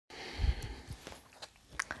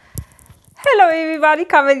Hello everybody,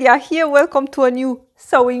 Camelia here. Welcome to a new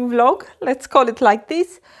sewing vlog. Let's call it like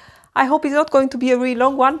this. I hope it's not going to be a really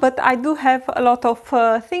long one, but I do have a lot of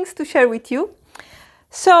things to share with you.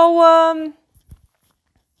 So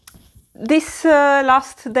this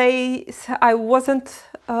last days I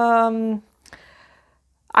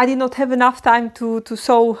did not have enough time to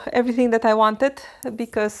sew everything that I wanted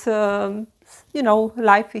because you know,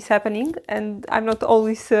 life is happening and I'm not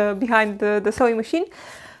always behind the sewing machine.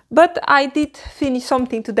 But I did finish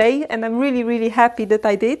something today and I'm really happy that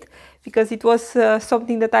I did, because it was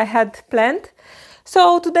something that I had planned.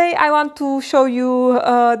 So today I want to show you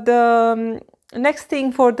the next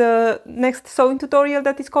thing for the next sewing tutorial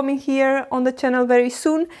that is coming here on the channel very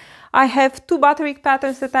soon. I have two Butterick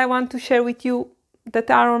patterns that I want to share with you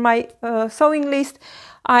that are on my sewing list.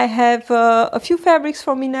 I have a few fabrics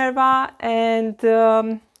from Minerva and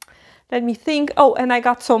let me think. Oh, and I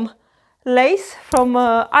got some lace from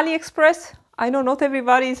AliExpress. I know not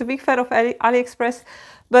everybody is a big fan of AliExpress,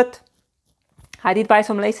 but I did buy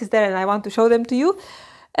some laces there and I want to show them to you.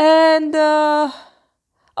 And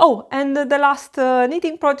oh, and the last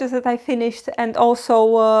knitting project that I finished, and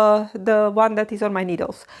also the one that is on my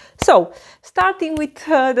needles. So starting with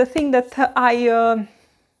the thing that I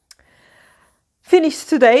finished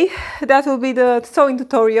today, that will be the sewing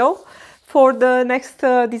tutorial for the next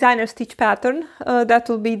designer stitch pattern. That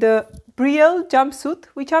will be the Brielle jumpsuit,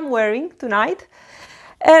 which I'm wearing tonight.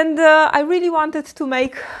 And I really wanted to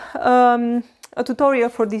make a tutorial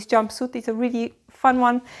for this jumpsuit. It's a really fun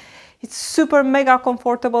one. It's super mega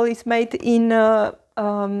comfortable. It's made in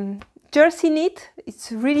jersey knit.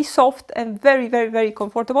 It's really soft and very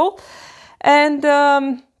comfortable. And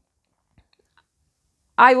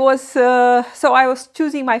I was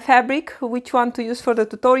choosing my fabric, which one to use for the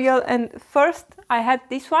tutorial, and first I had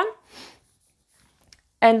this one,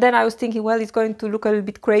 and then I was thinking, well, it's going to look a little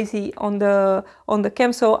bit crazy on the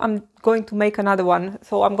cam, so I'm going to make another one.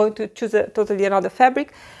 So I'm going to choose totally another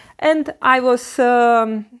fabric, and I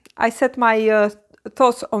set my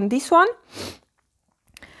thoughts on this one.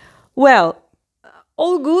 Well,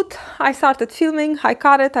 all good. I started filming. I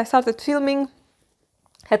cut it. I started filming.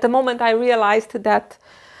 At the moment I realized that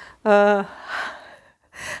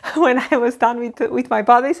when I was done with my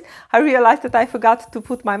bodies, I realized that I forgot to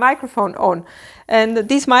put my microphone on. And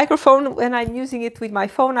this microphone, when I'm using it with my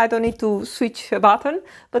phone, I don't need to switch a button.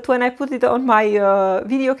 But when I put it on my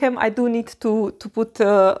video cam, I do need to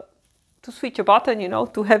switch a button, you know,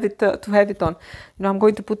 to have it on. You know, I'm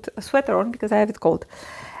going to put a sweater on because I have it cold.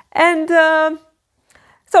 And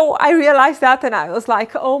so I realized that, and I was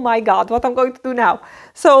like, oh my God, what I'm going to do now?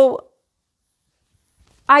 So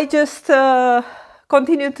I just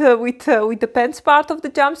continued with the pants part of the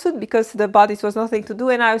jumpsuit, because the bodice was nothing to do,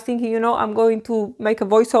 and I was thinking, you know, I'm going to make a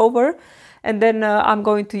voiceover and then I'm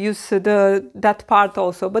going to use that part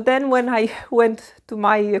also. But then when I went to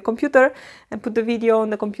my computer and put the video on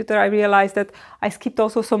the computer, I realized that I skipped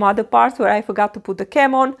also some other parts where I forgot to put the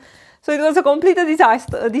cam on. So it was a complete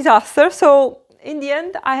disaster. So in the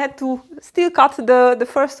end, I had to still cut the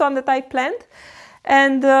first one that I planned,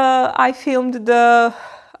 and I filmed the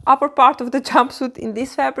upper part of the jumpsuit in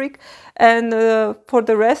this fabric, and for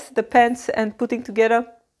the rest, the pants and putting together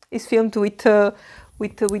is filmed with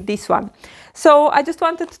this one. So I just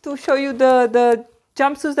wanted to show you the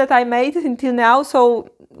jumpsuits that I made until now. So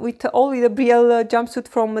with only the Brielle jumpsuit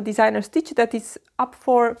from Designer Stitch that is up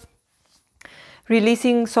for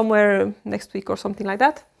releasing somewhere next week or something like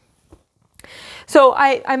that. So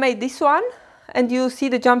I made this one, and you see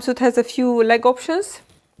the jumpsuit has a few leg options.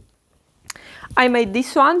 I made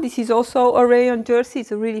this one. This is also a rayon jersey.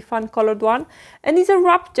 It's a really fun colored one, and it's a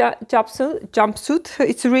wrap jumpsuit.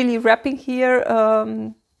 It's really wrapping here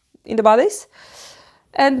in the bodice.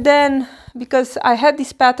 And then, because I had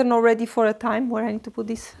this pattern already for a time, where I need to put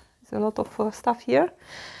this, there's a lot of stuff here.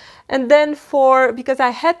 And then because I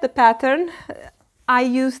had the pattern, I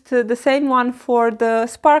used the same one for the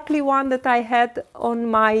sparkly one that I had on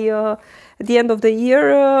my at the end of the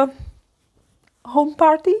year home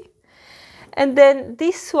party. And then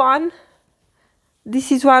this one,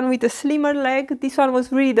 this is one with a slimmer leg. This one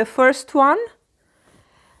was really the first one.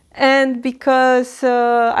 And because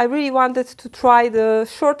I really wanted to try the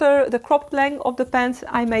cropped length of the pants,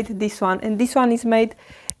 I made this one. And this one is made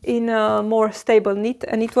in a more stable knit,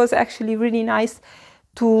 and it was actually really nice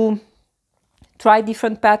to try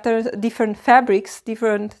different patterns, different fabrics,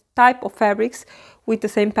 different type of fabrics with the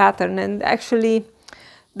same pattern. And actually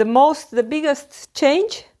the biggest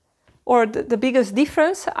change, or the biggest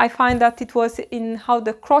difference, I find that it was in how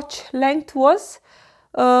the crotch length was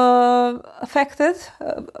affected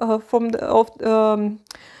from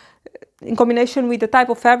in combination with the type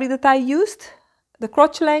of fabric that I used, the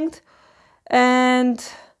crotch length, and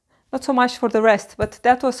not so much for the rest, but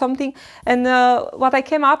that was something. And what I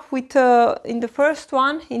came up with in the first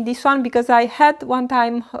one, in this one, because I had one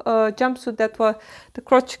time a jumpsuit that the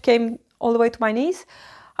crotch came all the way to my knees.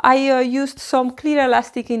 I used some clear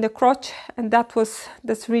elastic in the crotch, and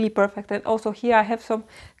that's really perfect. And also here I have some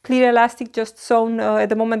clear elastic just sewn at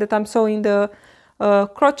the moment that I'm sewing the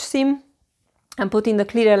crotch seam. I'm putting the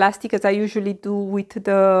clear elastic as I usually do with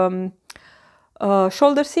the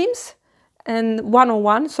shoulder seams, and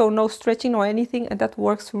 101, so no stretching or anything, and that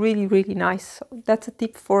works really, really nice. So that's a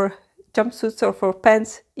tip for jumpsuits or for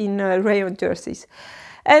pants in rayon jerseys.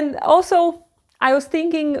 And also I was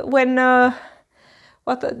thinking when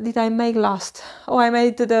what did I make last? Oh, I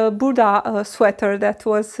made the Buddha sweater that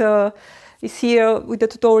was is here with the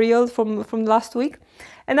tutorial from last week.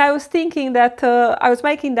 And I was thinking that I was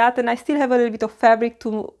making that, and I still have a little bit of fabric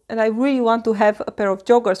and I really want to have a pair of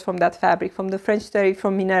joggers from that fabric, from the French terry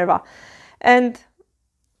from Minerva. And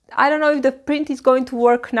I don't know if the print is going to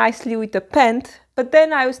work nicely with the pant, but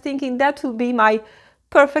then I was thinking that will be my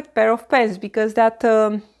perfect pair of pants, because that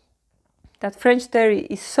French terry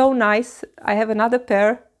is so nice. I have another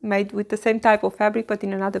pair made with the same type of fabric but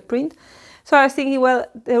in another print. So I was thinking, well,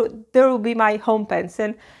 there will be my home pants.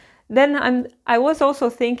 And then I was also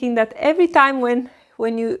thinking that every time when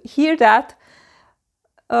you hear that,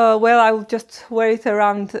 well, I will just wear it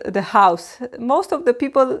around the house. Most of the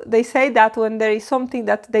people, they say that when there is something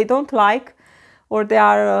that they don't like, or they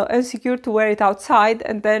are insecure to wear it outside,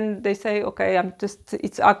 and then they say, okay,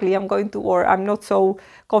 it's ugly, or I'm not so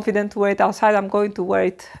confident to wear it outside, I'm going to wear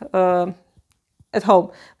it at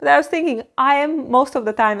home. But I was thinking, I am most of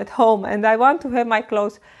the time at home, and I want to have my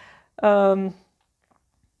clothes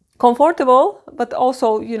comfortable, but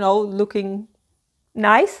also, you know, looking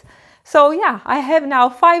nice. So yeah, I have now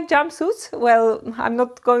 5 jumpsuits. Well, I'm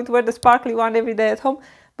not going to wear the sparkly one every day at home,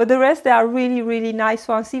 but the rest, they are really, really nice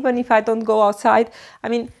ones, even if I don't go outside. I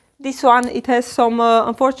mean, this one, it has some,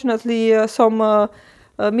 unfortunately, some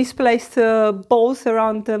misplaced balls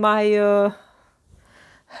around my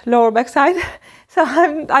lower backside. So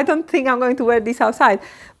I don't think I'm going to wear this outside.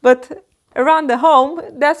 But around the home,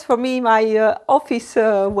 that's for me my office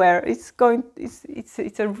wear. It's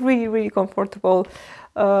a really, really comfortable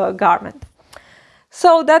garment.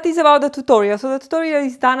 So that is about the tutorial. So the tutorial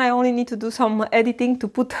is done. I only need to do some editing to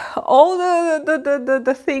put all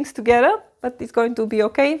the things together, but it's going to be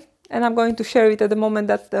okay. And I'm going to share it at the moment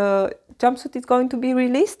that the jumpsuit is going to be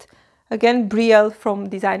released. Again, Brielle from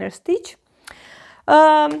Designer Stitch.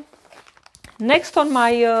 Next on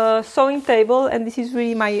my sewing table, and this is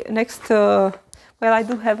really my next, well, I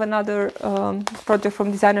do have another project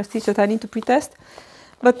from Designer Stitch that I need to pre-test.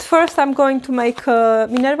 But first I'm going to make,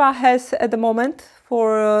 Minerva has at the moment,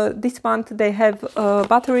 for this month, they have a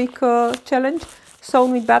Butterick challenge,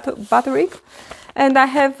 sewn with Butterick. And I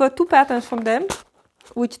have 2 patterns from them,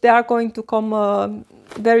 which they are going to come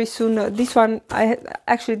very soon. This one,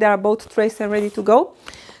 actually they are both traced and ready to go.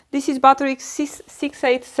 This is Butterick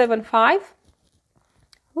 6875.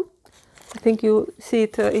 I think you see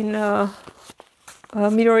it in a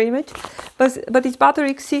mirror image, but it's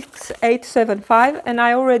Butterick 6875, and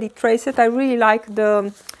I already traced it. I really like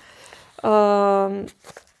the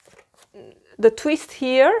twist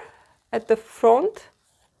here at the front,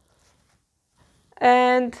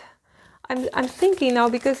 and I'm thinking now,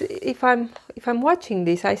 because if I'm watching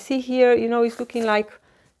this, I see here, you know, it's looking like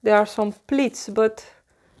there are some pleats, but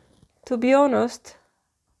to be honest,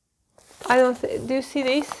 I don't. Do you see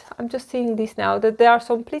this? I'm just seeing this now, that there are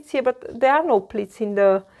some pleats here, but there are no pleats in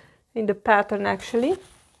the pattern actually.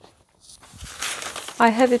 I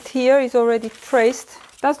have it here. It's already traced.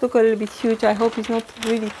 It does look a little bit huge. I hope it's not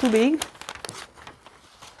really too big.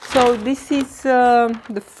 So this is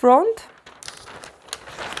the front,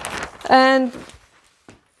 and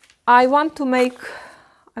I want to make.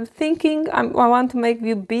 I'm thinking I want to make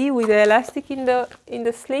view B with the elastic in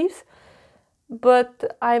the sleeves.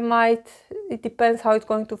 But I might, it depends how it's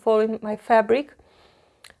going to fall in my fabric.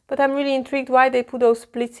 But I'm really intrigued why they put those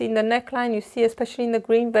splits in the neckline, you see, especially in the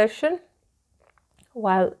green version.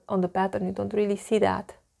 While on the pattern you don't really see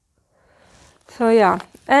that. So yeah,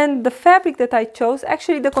 and the fabric that I chose,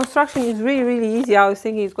 actually the construction is really, really easy. I was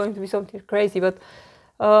thinking it's going to be something crazy, but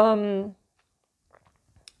the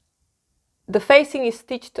facing is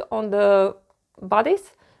stitched on the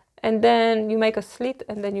bodice. And then you make a slit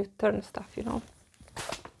and then you turn stuff, you know.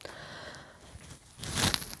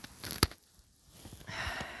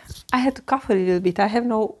 I had to cough a little bit. I have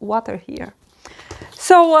no water here.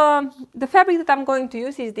 So the fabric that I'm going to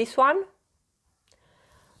use is this one.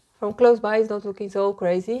 From close by, it's not looking so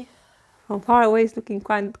crazy. from far away it's looking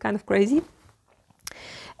kind of crazy.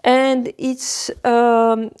 And it's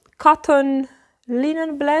cotton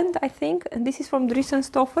linen blend, I think, and this is from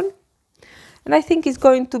Stoffen. And I think it's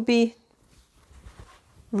going to be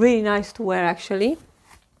really nice to wear, actually.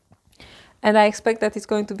 And I expect that it's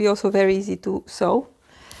going to be also very easy to sew.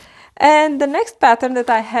 And the next pattern that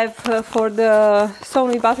I have for the Sew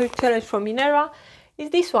with Butterick challenge from Minerva is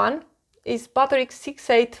this one. It's Butterick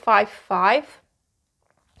 6855.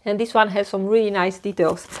 And this one has some really nice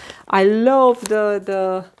details. I love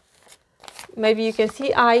the maybe you can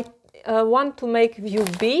see, I want to make view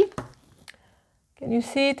B. Can you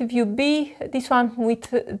see it? View B, this one with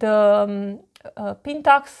the pin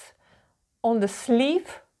tucks on the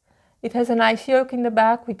sleeve. It has a nice yoke in the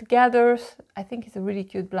back with gathers. I think it's a really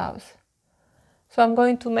cute blouse. So I'm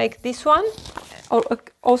going to make this one.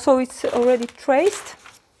 Also, it's already traced.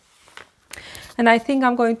 And I think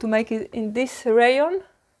I'm going to make it in this rayon,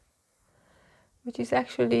 which is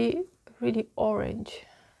actually really orange.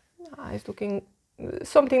 It's looking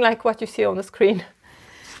something like what you see on the screen.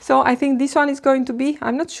 So I think this one is going to be,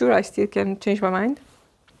 I'm not sure, I still can change my mind.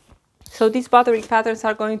 So these Butterick patterns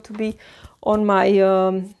are going to be on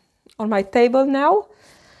my table now.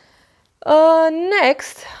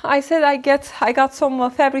 Next, I said I got some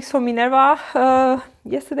fabrics from Minerva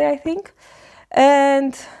yesterday, I think.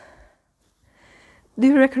 And do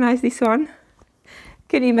you recognize this one?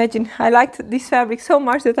 Can you imagine? I liked this fabric so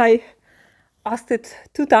much that I asked it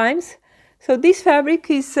 2 times. So this fabric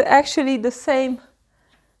is actually the same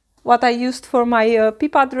what I used for my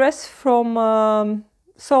pipa dress from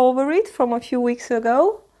Sew Over It from a few weeks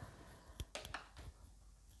ago.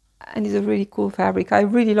 And it's a really cool fabric. I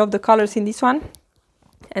really love the colors in this one.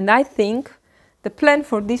 And I think the plan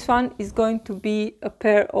for this one is going to be a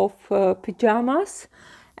pair of pajamas.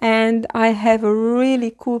 And I have a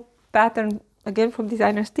really cool pattern again from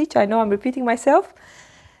Designer Stitch. I know I'm repeating myself.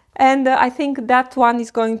 And I think that one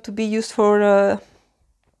is going to be used for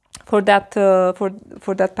that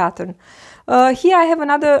pattern. Here I have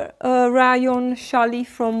another rayon challis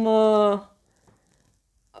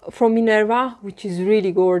from Minerva, which is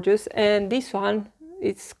really gorgeous, and this one,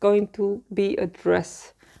 it's going to be a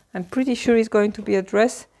dress. I'm pretty sure it's going to be a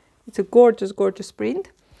dress. It's a gorgeous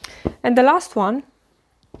print. And the last one,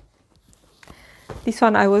 this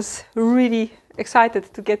one I was really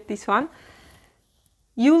excited to get this one.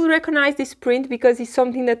 You'll recognize this print because it's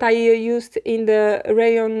something that I used in the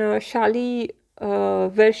rayon challis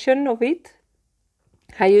version of it.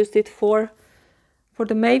 I used it for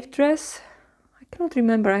the Maeve dress. I cannot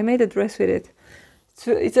remember, I made a dress with it.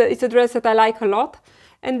 It's a dress that I like a lot.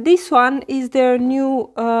 And this one is their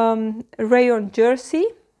new rayon jersey.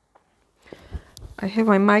 I have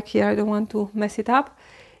my mic here, I don't want to mess it up.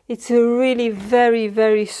 It's a really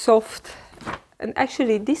very soft, and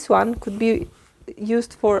actually this one could be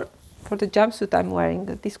used for the jumpsuit I'm wearing.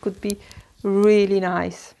 This could be really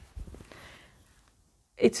nice.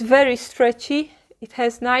 It's very stretchy, it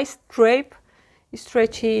has nice drape, it's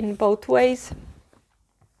stretchy in both ways.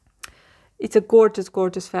 It's a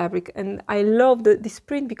gorgeous fabric, and I love this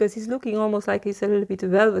print because it's looking almost like it's a little bit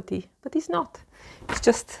velvety, but it's not. It's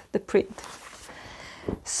just the print.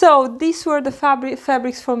 So these were the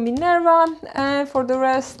fabrics from Minerva, and for the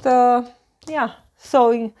rest, yeah,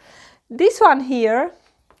 sewing. This one here,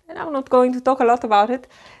 and I'm not going to talk a lot about it.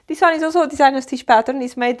 This one is also a Designer Stitch pattern.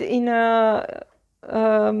 It's made in a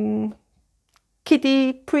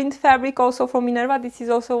kitty print fabric also from Minerva. This is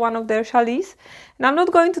also one of their challis. And I'm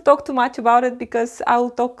not going to talk too much about it because I'll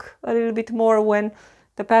talk a little bit more when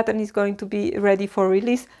the pattern is going to be ready for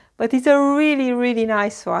release. But it's a really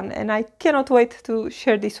nice one, and I cannot wait to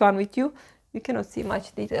share this one with you. You cannot see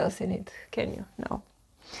much details in it, can you? No.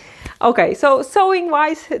 Okay, so sewing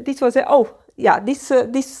wise, this was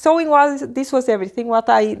this was everything.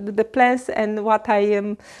 The plans and what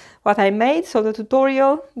I made. So the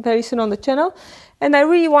tutorial very soon on the channel, and I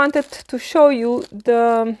really wanted to show you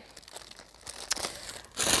the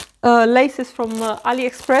laces from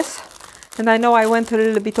AliExpress, and I know I went a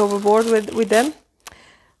little bit overboard with them,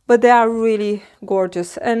 but they are really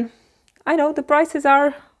gorgeous. And I know the prices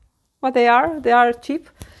are what they are cheap,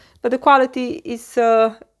 but the quality is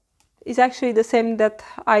actually the same that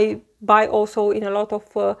I buy also in a lot of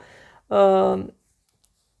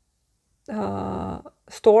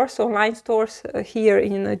stores, online stores here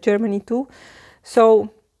in Germany too. So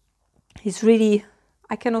it's really,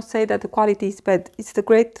 I cannot say that the quality is bad. It's the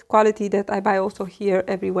great quality that I buy also here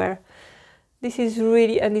everywhere. This is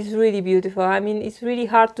really, and it's really beautiful. I mean, it's really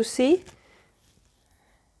hard to see.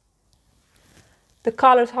 The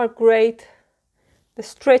colors are great. The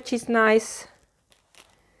stretch is nice.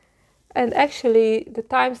 And actually the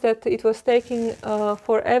times that it was taking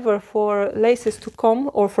forever for laces to come,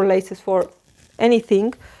 or for laces, for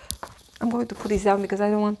anything, I'm going to put this down because I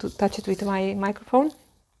don't want to touch it with my microphone.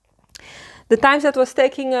 The times that was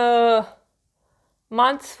taking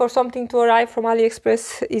months for something to arrive from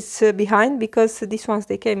AliExpress is behind, because these ones,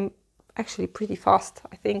 they came actually pretty fast.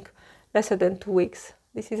 I think lesser than 2 weeks.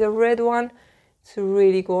 This is a red one. It's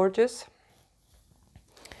really gorgeous.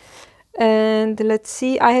 And let's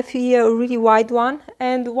see, I have here a really wide one.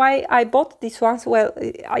 And why I bought these ones? Well,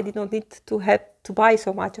 I did not need to have to buy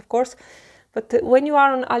so much, of course. But when you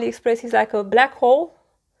are on AliExpress, it's like a black hole.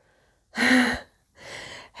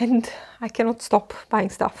 And I cannot stop buying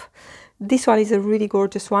stuff. This one is a really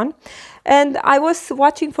gorgeous one. And I was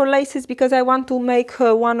watching for laces because I want to make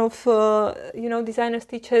one of, you know, Designer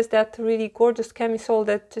Stitch has that really gorgeous camisole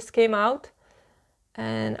that just came out.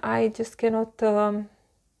 And I just cannot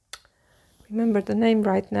remember the name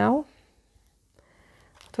right now.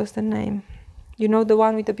 What was the name? You know, the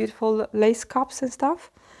one with the beautiful lace cups and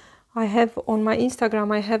stuff? I have on my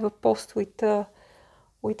Instagram, I have a post with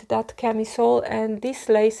that camisole, and these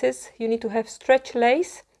laces, you need to have stretch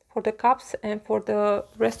lace for the cups and for the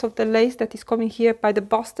rest of the lace that is coming here by the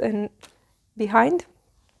bust and behind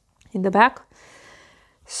in the back.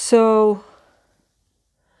 So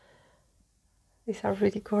these are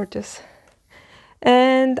really gorgeous.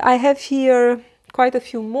 And I have here quite a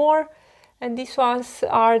few more, and these ones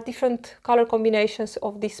are different color combinations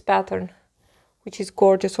of this pattern, which is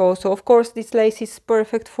gorgeous also. Of course, this lace is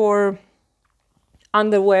perfect for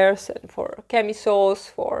underwears and for camisoles,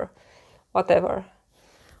 for whatever.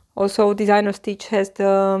 Also, Designer Stitch has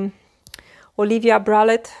the Olivia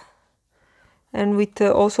bralette, and with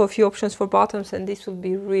also a few options for bottoms, and this would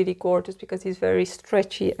be really gorgeous because it's very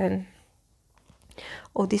stretchy. And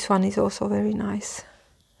oh, this one is also very nice.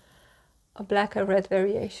 A black and red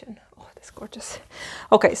variation. Oh, that's gorgeous.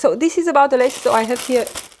 Okay, so this is about the laces. So I have here,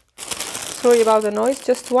 sorry about the noise,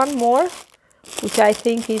 just one more, which I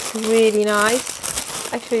think is really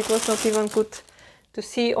nice. Actually, it was not even good to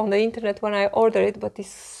see on the internet when I ordered it, but it's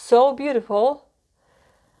so beautiful.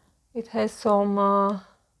 It has some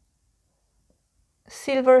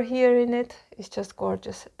silver here in it. It's just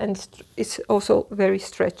gorgeous, and it's also very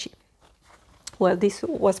stretchy. Well, this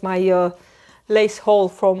was my lace haul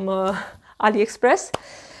from AliExpress.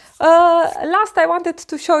 Last, I wanted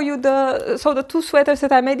to show you the two sweaters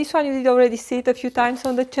that I made. This one you did already see it a few times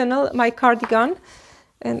on the channel, my cardigan,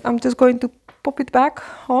 and I'm just going to pop it back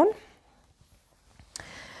on.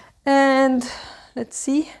 And let's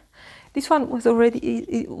see, this one was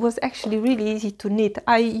it was actually really easy to knit.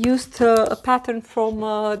 I used a pattern from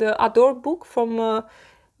the Adore book from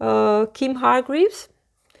Kim Hargreaves.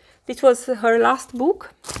 This was her last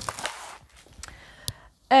book,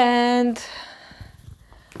 and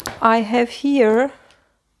I have here,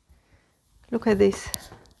 look at this.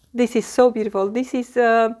 This is so beautiful. This is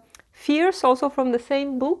Fierce, also from the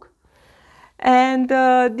same book. And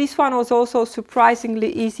this one was also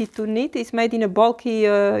surprisingly easy to knit. It's made in a bulky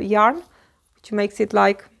yarn, which makes it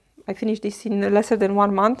like, I finished this in lesser than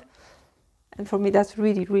 1 month. And for me, that's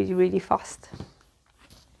really, really, really fast.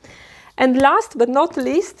 And last but not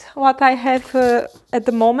least, what I have at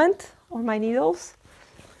the moment on my needles,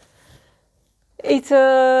 it's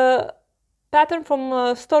a pattern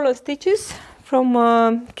from Stolen Stitches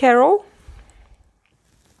from Carol,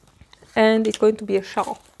 and it's going to be a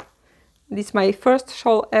shawl. This is my first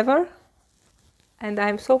shawl ever, and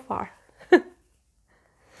I'm so far.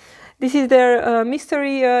 This is their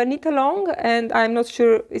mystery knit along, and I'm not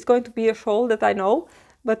sure it's going to be a shawl, that I know.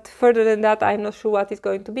 But further than that, I'm not sure what it's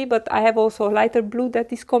going to be. But I have also a lighter blue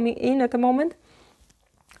that is coming in at the moment.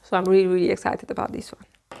 So I'm really, really excited about this one.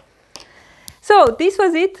 So this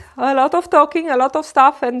was it. A lot of talking, a lot of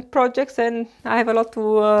stuff and projects, and I have a lot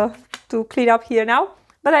to clean up here now.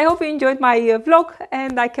 But I hope you enjoyed my vlog,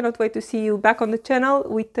 and I cannot wait to see you back on the channel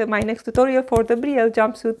with my next tutorial for the Brielle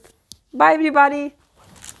jumpsuit. Bye everybody!